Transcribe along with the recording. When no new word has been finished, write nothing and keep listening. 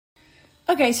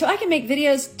Okay, so I can make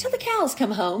videos till the cows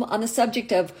come home on the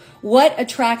subject of what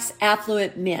attracts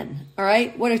affluent men, all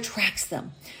right? What attracts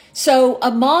them? So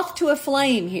a moth to a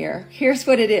flame here, here's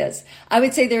what it is. I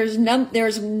would say there's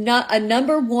not a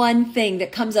number one thing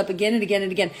that comes up again and again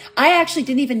and again. I actually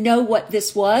didn't even know what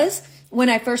this was when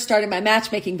I first started my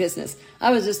matchmaking business.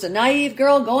 I was just a naive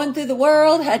girl going through the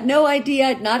world, had no idea,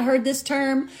 had not heard this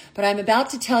term, but I'm about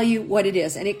to tell you what it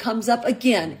is. And it comes up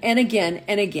again and again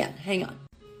and again. Hang on.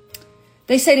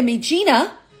 They say to me,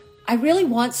 Gina, I really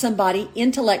want somebody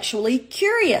intellectually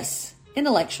curious.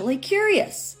 Intellectually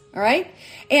curious. All right.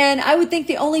 And I would think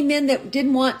the only men that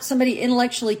didn't want somebody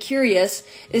intellectually curious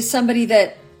is somebody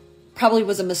that probably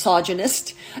was a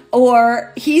misogynist,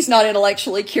 or he's not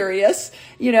intellectually curious,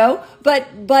 you know, but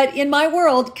in my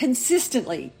world,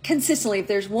 consistently, if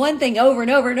there's one thing over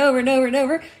and over and over and over and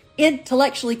over,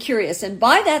 intellectually curious. And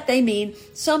by that, they mean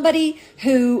somebody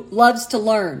who loves to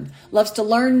learn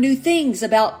new things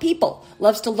about people,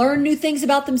 loves to learn new things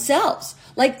about themselves,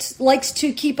 likes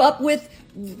to keep up with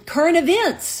current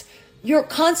events. You're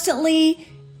constantly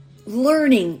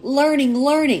learning.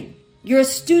 You're a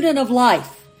student of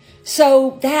life.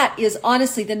 So that is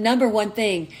honestly the number one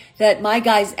thing that my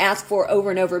guys ask for over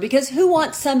and over, because who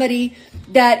wants somebody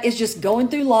that is just going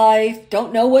through life,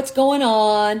 don't know what's going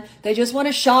on, they just want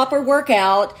to shop or work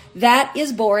out? That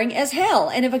is boring as hell.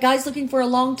 And if a guy's looking for a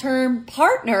long-term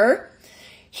partner,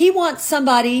 he wants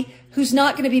somebody who's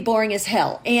not going to be boring as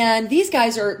hell. And these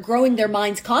guys are growing their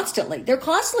minds constantly. They're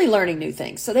constantly learning new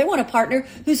things. So they want a partner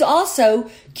who's also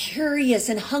curious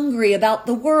and hungry about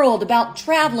the world, about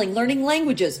traveling, learning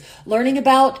languages, learning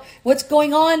about what's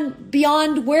going on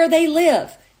beyond where they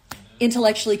live.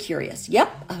 Intellectually curious.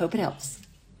 Yep, I hope it helps.